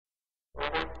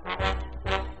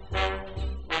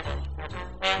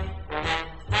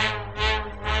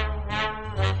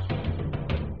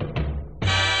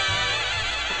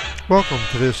Welcome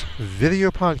to this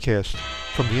video podcast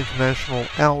from the International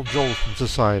Al Jolson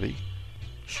Society.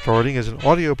 Starting as an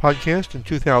audio podcast in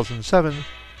 2007,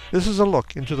 this is a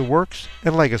look into the works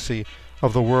and legacy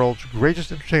of the world's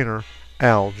greatest entertainer,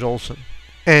 Al Jolson.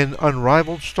 An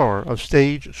unrivaled star of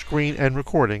stage, screen, and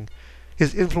recording,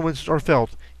 his influences are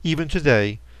felt even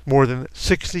today, more than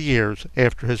 60 years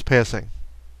after his passing.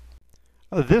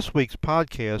 This week's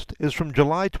podcast is from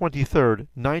July 23,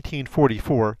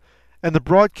 1944, and the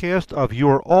broadcast of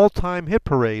Your All-Time Hit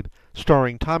Parade,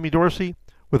 starring Tommy Dorsey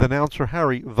with announcer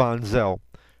Harry Von Zell.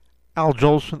 Al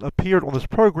Jolson appeared on this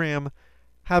program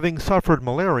having suffered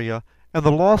malaria and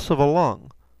the loss of a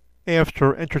lung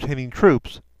after entertaining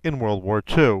troops in World War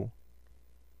II.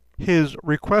 His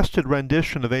requested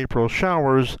rendition of April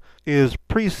Showers is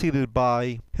preceded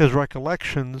by his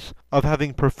recollections of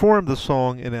having performed the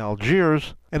song in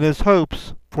Algiers and his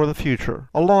hopes for the future.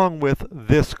 Along with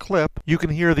this clip, you can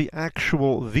hear the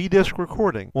actual V-disc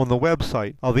recording on the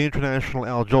website of the International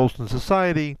Al Jolson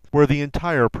Society, where the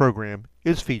entire program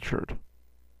is featured.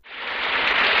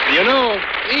 You know,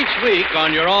 each week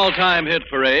on Your All-Time Hit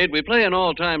Parade, we play an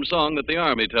all-time song that the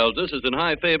Army tells us is in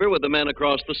high favor with the men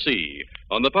across the sea,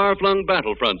 on the far-flung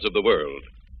battlefronts of the world.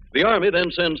 The Army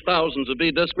then sends thousands of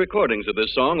V-disc recordings of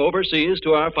this song overseas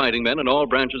to our fighting men in all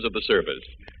branches of the service.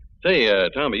 Say,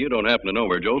 Tommy, you don't happen to know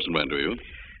where Jolson went, do you?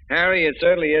 Harry, it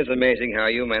certainly is amazing how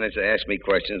you manage to ask me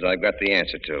questions I've got the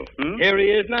answer to. Here he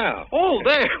is now. Oh,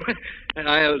 there.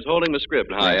 I was holding the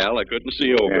script. Hi, Al. I couldn't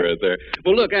see over it there.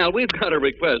 Well, look, Al, we've got a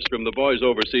request from the boys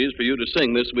overseas for you to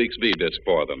sing this week's V-disc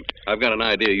for them. I've got an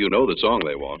idea you know the song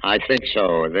they want. I think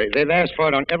so. They've asked for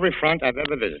it on every front I've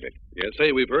ever visited. Yeah,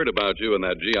 say, we've heard about you in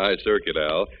that GI circuit,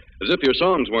 Al. As if your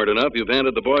songs weren't enough, you've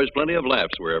handed the boys plenty of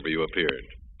laughs wherever you appeared.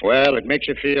 Well, it makes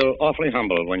you feel awfully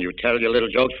humble when you tell your little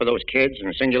jokes for those kids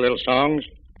and sing your little songs.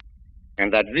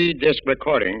 And that V-disc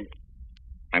recording,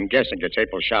 I'm guessing it's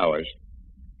April Showers.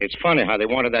 It's funny how they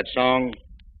wanted that song,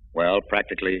 well,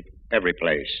 practically every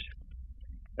place.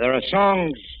 There are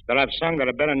songs that I've sung that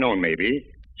are better known,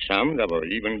 maybe. Some that were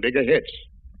even bigger hits.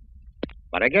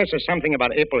 But I guess there's something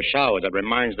about April Showers that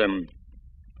reminds them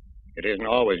it isn't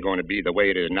always going to be the way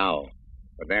it is now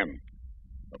for them.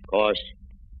 Of course,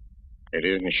 it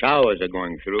isn't showers they're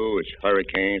going through. It's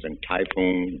hurricanes and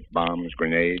typhoons, bombs,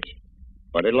 grenades.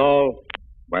 But it'll all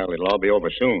be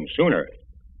over soon, sooner,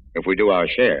 if we do our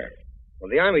share. Well,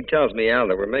 the Army tells me, Al,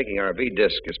 that we're making our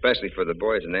V-disc, especially for the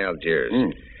boys in Algiers.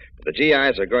 The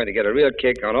GIs are going to get a real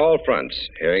kick on all fronts,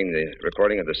 hearing the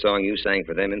recording of the song you sang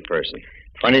for them in person.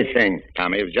 Funny thing,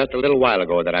 Tommy, it was just a little while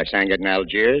ago that I sang it in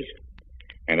Algiers.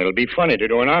 And it'll be funny to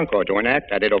do an encore to an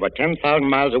act I did over 10,000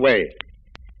 miles away.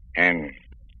 And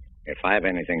if I have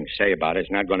anything to say about it,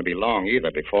 it's not going to be long either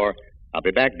before I'll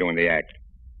be back doing the act.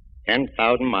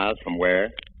 10,000 miles from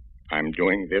where I'm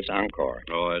doing this encore.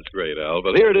 Oh, that's great, Al.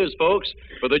 But here it is, folks,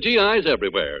 for the GIs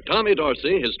everywhere. Tommy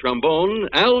Dorsey, his trombone,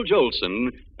 Al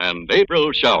Jolson, and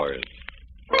April Showers.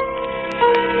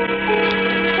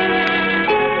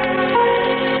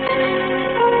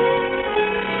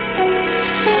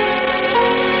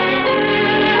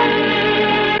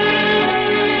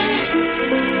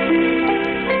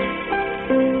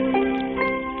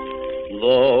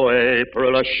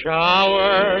 April, a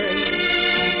shower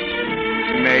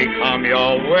may come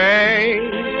your way.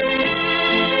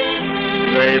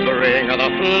 They bring the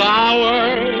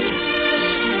flowers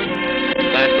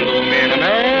that bloom in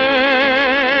May.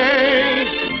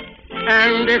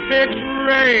 And if it's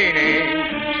raining,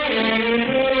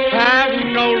 have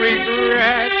no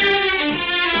regret,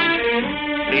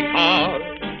 because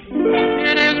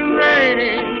it is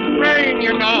raining, rain,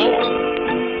 you know.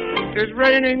 It's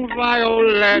raining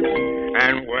violets,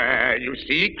 and where you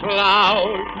see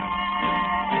clouds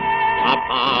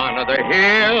upon the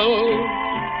hill,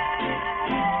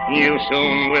 you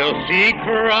soon will see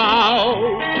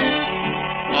crowds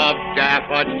of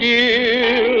daffodils.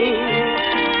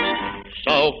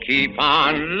 So keep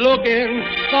on looking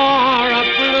for a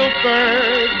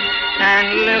bluebird and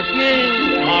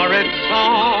listening for its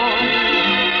song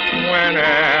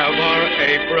whenever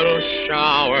April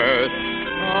showers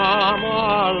come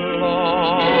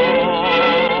along.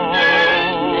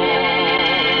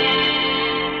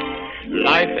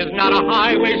 Life is not a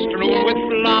highway strewn with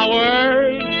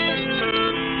flowers.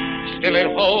 Still it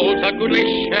holds a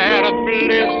goodly share of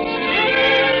bliss.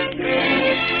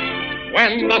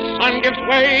 When the sun gives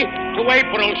way to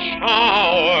April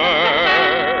showers,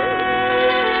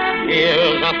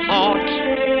 here's a thought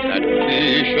that we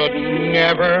should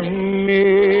never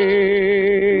miss.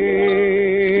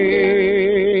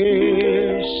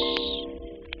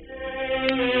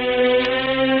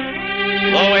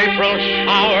 Though April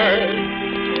showers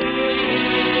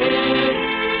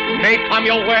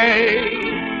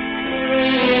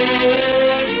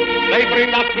bring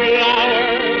a flower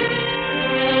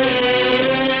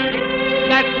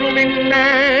that's blooming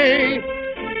May.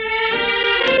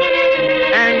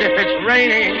 And if it's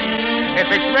raining,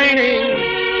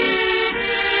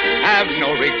 have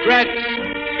no regrets,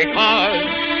 because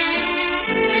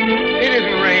it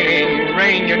isn't raining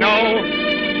rain, you know.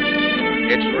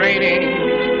 It's raining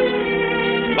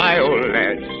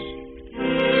violets.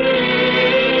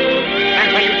 And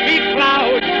when you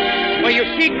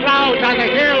see clouds on the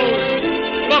hills,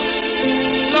 look,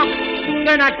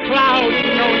 they're not clouds,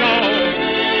 no,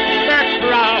 they're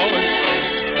crowds.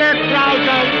 They're crowds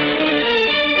of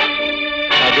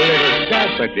little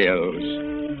daffodils.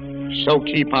 So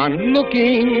keep on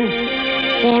looking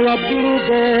for a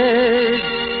bluebird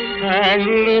and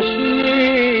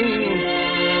listening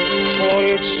for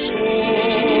its song.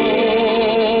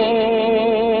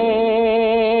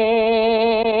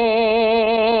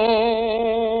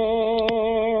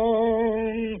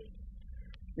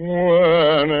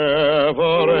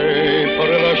 Whenever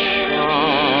April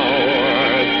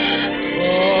showers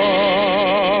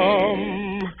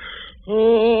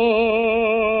come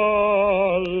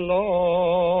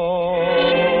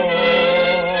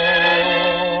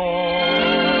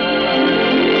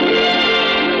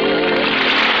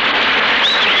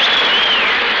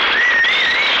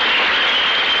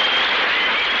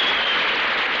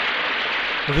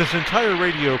This entire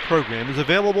radio program is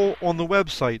available on the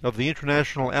website of the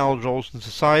International Al Jolson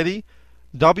Society,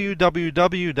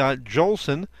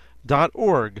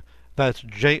 www.jolson.org. That's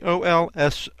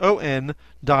JOLSON.org.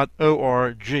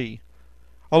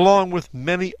 Along with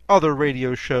many other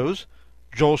radio shows,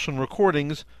 Jolson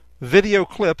recordings, video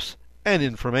clips, and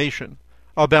information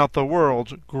about the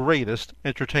world's greatest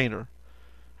entertainer.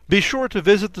 Be sure to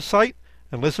visit the site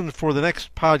and listen for the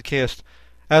next podcast.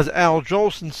 As Al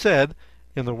Jolson said,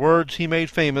 in the words he made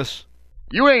famous,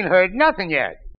 "You ain't heard nothing yet."